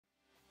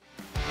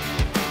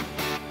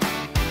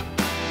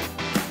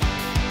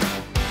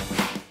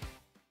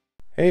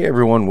Hey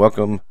everyone,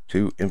 welcome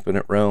to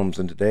Infinite Realms,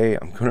 and today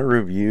I'm going to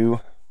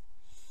review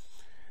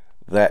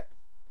that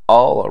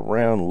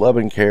all-around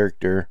loving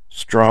character,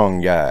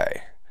 Strong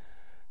Guy.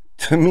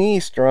 To me,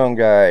 Strong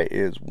Guy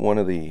is one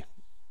of the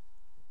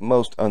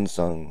most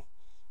unsung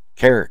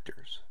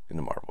characters in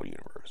the Marvel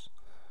Universe.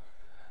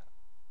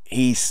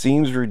 He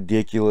seems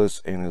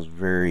ridiculous and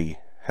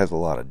has a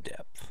lot of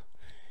depth.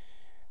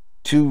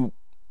 To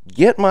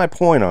get my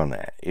point on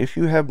that, if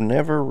you have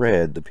never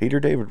read the Peter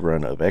David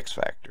run of X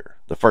Factor,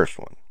 the first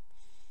one,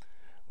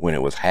 when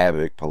it was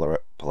Havoc,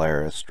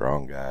 Polaris,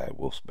 Strong Guy,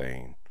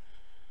 Wolfsbane,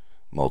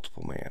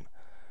 Multiple Man,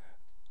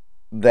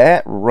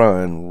 that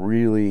run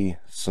really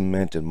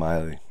cemented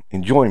my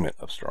enjoyment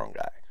of Strong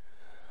Guy.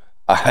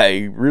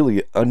 I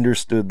really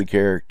understood the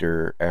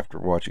character after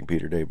watching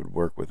Peter David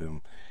work with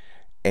him,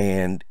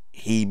 and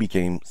he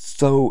became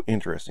so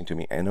interesting to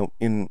me.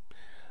 And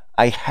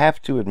I have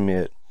to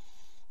admit,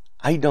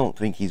 I don't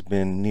think he's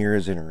been near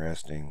as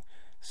interesting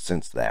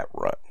since that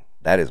run.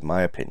 That is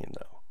my opinion,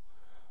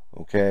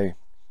 though. Okay?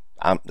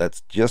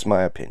 That's just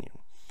my opinion.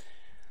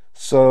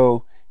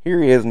 So,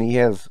 here he is, and he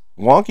has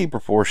wonky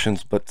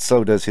proportions, but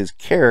so does his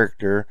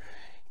character.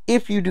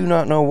 If you do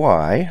not know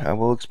why, I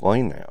will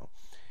explain now.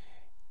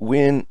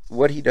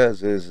 What he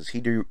does is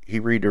he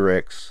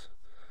redirects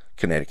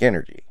kinetic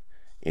energy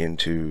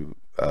into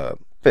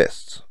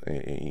fists.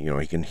 You know,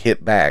 he can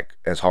hit back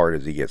as hard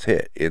as he gets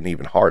hit, and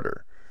even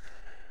harder.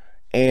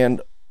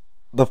 And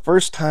the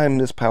first time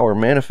this power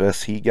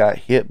manifests, he got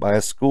hit by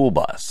a school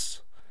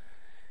bus.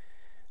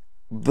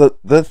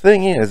 The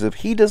thing is, if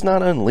he does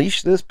not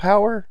unleash this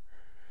power,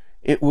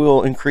 it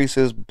will increase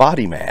his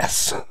body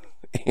mass.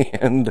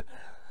 And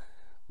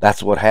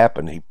that's what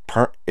happened.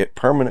 It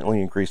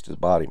permanently increased his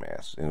body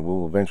mass, and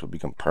will eventually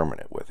become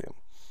permanent with him.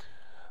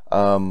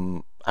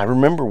 I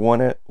remember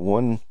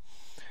one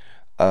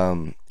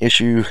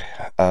issue,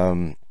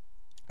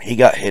 he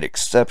got hit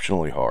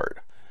exceptionally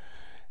hard,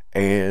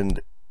 and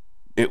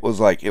it was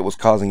like it was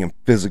causing him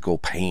physical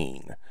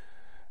pain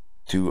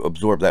to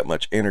absorb that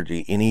much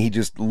energy, and he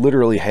just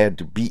literally had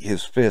to beat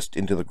his fist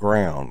into the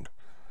ground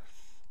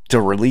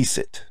to release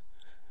it,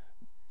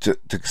 to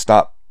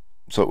stop,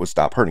 so it would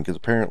stop hurting, because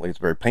apparently it's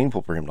very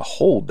painful for him to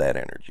hold that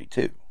energy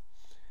too.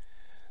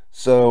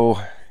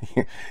 So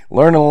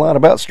learning a lot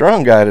about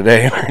Strong Guy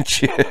today,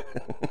 aren't you?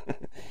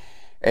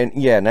 And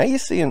yeah, now you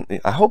see,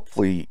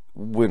 hopefully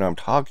when I'm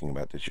talking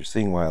about this, you're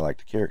seeing why I like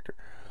the character.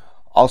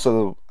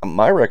 Also,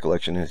 my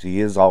recollection is he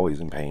is always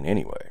in pain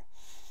anyway.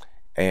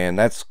 And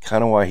that's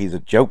kind of why he's a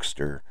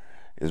jokester,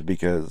 is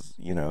because,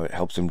 you know, it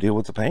helps him deal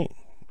with the pain.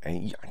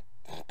 And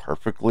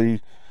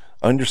perfectly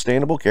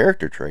understandable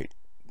character trait.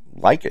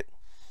 Like it.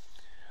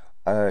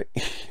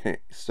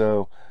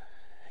 So,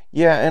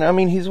 yeah, and I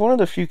mean, he's one of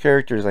the few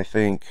characters I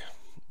think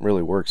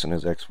really works in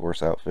his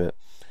X-Force outfit.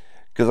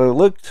 Because I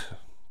looked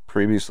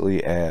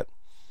previously at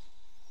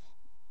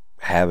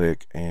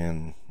Havoc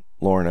and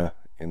Lorna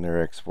in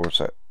their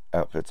X-Force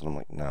outfits, and I'm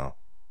like, no,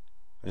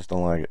 I just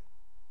don't like it.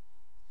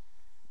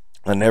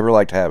 I never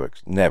liked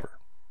Havoc's. Never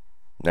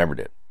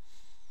did.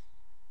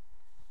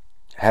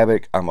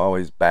 Havoc, I'm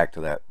always back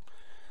to that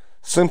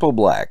simple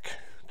black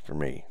for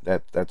me.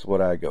 That's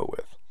what I go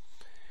with.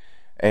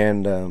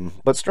 And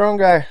but Strong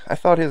Guy, I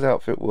thought his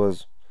outfit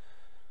was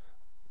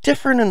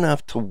different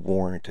enough to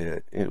warrant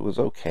it. It was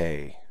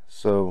okay,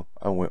 so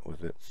I went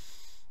with it.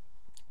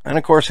 And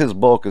of course, his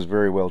bulk is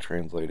very well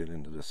translated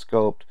into the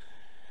sculpt.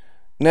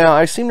 Now,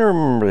 I seem to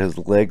remember his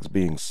legs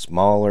being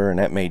smaller, and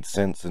that made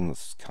sense in the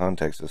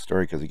context of the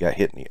story because he got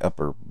hit in the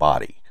upper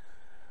body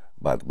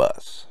by the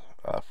bus,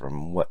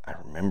 from what I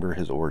remember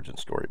his origin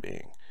story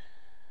being.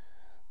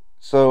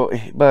 So,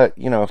 but,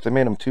 you know, if they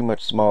made him too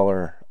much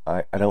smaller,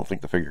 I don't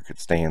think the figure could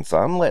stand, so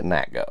I'm letting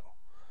that go.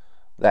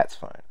 That's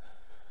fine.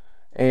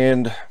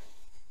 And,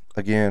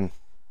 again,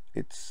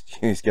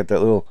 he's got that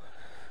little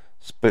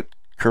spit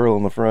curl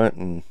in the front,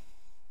 and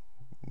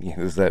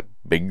there's that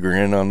big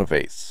grin on the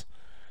face.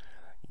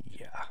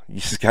 You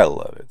just gotta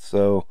love it.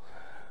 So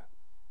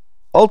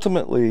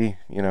ultimately,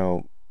 you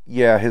know,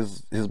 yeah,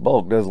 his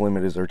bulk does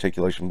limit his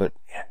articulation, but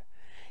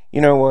you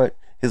know what?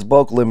 His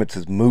bulk limits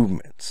his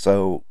movement,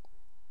 so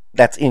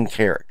that's in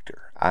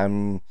character.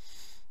 I'm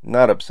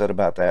not upset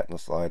about that in the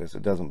slightest.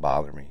 It doesn't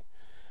bother me.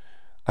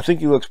 I think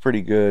he looks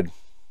pretty good.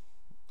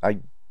 I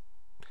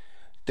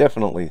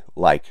definitely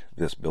like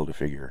this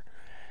Build-A-Figure.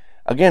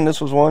 Again, this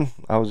was one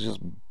I was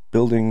just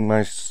building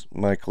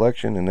my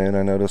collection, and then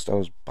I noticed I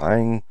was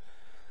buying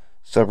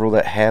several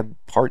that had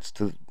parts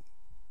to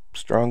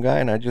Strong Guy,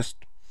 and I just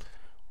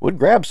would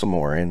grab some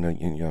more and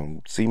you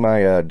know, see my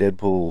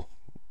Deadpool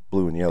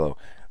blue and yellow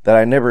that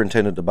I never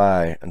intended to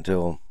buy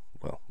until,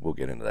 well, we'll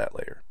get into that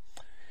later.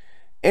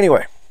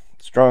 Anyway,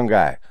 Strong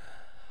Guy,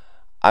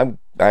 I'm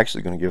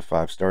actually going to give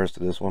 5 stars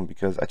to this one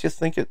because I just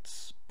think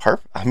it's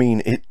perfect. I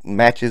mean, it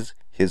matches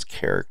his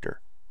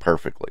character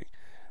perfectly.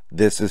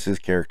 This is his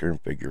character in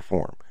figure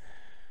form,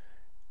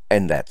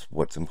 and that's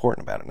what's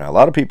important about it. Now, a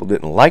lot of people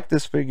didn't like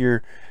this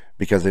figure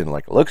because they didn't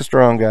like the look of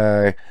Strong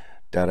Guy.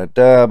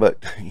 but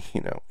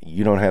you know,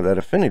 you don't have that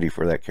affinity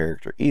for that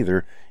character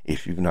either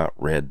if you've not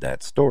read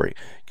that story.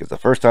 Because the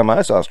first time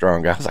I saw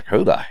Strong Guy, I was like,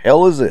 who the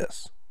hell is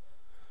this?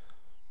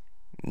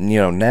 You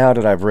know, now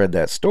that I've read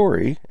that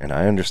story and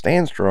I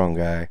understand Strong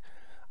Guy,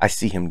 I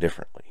see him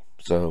differently.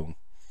 So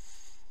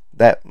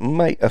that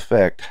might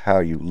affect how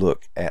you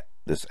look at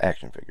this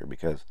action figure,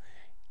 because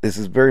this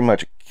is very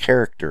much a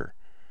character.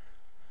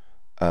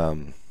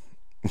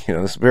 You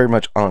know, this is very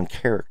much on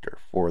character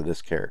for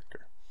this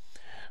character.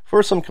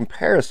 For some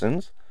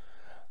comparisons,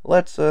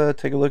 let's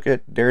take a look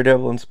at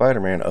Daredevil and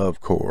Spider-Man, of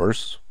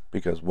course,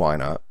 because why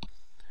not?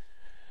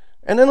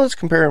 And then let's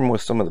compare him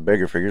with some of the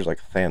bigger figures like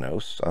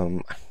Thanos.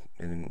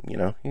 And you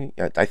know,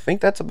 I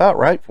think that's about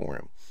right for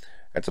him.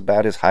 That's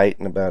about his height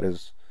and about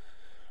his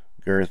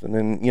girth. And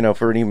then, you know,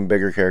 for an even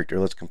bigger character,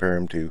 let's compare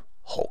him to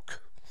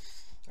Hulk.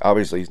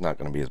 Obviously, he's not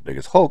going to be as big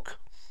as Hulk,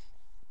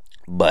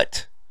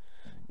 but,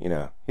 you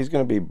know, he's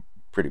going to be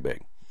pretty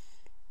big.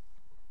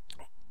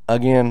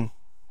 Again,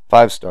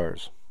 5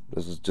 stars.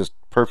 This is just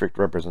perfect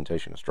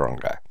representation of Strong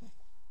Guy.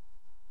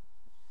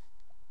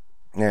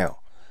 Now,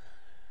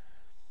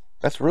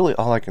 that's really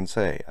all I can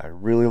say. I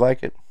really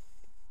like it,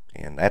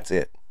 and that's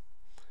it.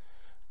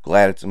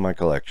 Glad it's in my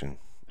collection,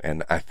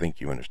 and I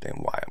think you understand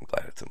why I'm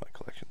glad it's in my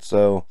collection.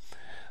 So,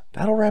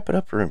 that'll wrap it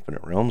up for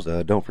Infinite Realms.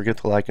 Don't forget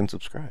to like and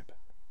subscribe.